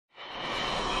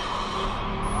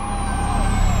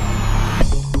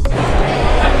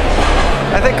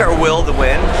will to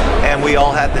win, and we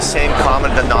all had the same common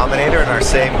denominator and our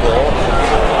same goal.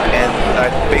 And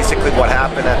basically what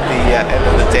happened at the end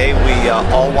of the day, we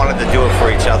all wanted to do it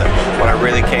for each other. When it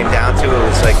really came down to it, it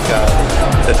was like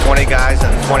the 20 guys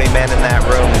and 20 men in that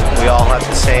room, we all had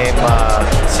the same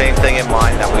thing in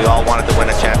mind, that we all wanted to win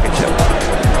a championship.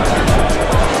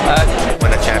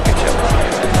 Win a championship.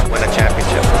 Win a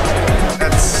championship.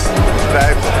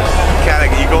 That kind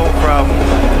of, you go from,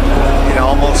 you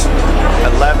know, almost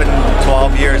 11,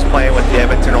 12 years playing with the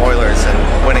Edmonton Oilers and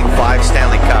winning 5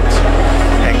 Stanley Cups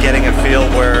and getting a feel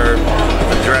where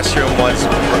the dressing room was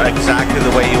exactly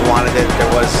the way you wanted it.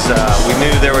 There was, we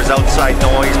knew there was outside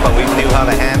noise, but we knew how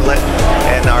to handle it.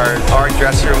 And our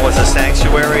dressing room was a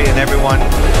sanctuary, and everyone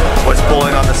was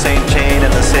pulling on the same chain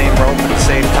and the same rope at the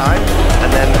same time.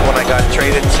 And then when I got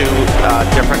traded to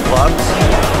different clubs,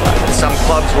 some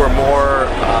clubs were more,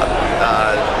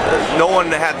 no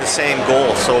one had the same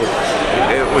goal, so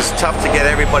it was tough to get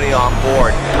everybody on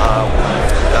board,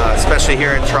 especially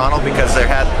here in Toronto, because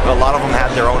a lot of them had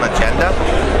their own agenda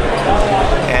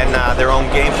and their own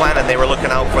game plan, and they were looking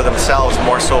out for themselves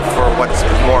more so for what's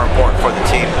more important for the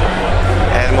team.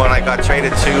 And when I got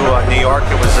traded to New York,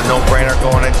 it was a no-brainer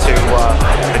going into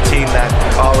a team that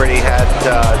already had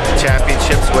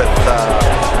championships with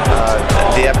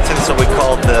the Edmonton, so we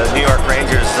called the New York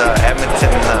Rangers Edmonton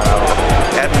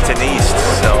East.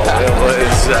 So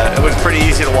it was pretty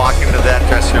easy to walk into that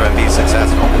dressing room and be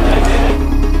successful.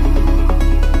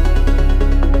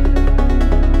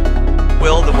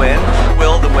 Will to win,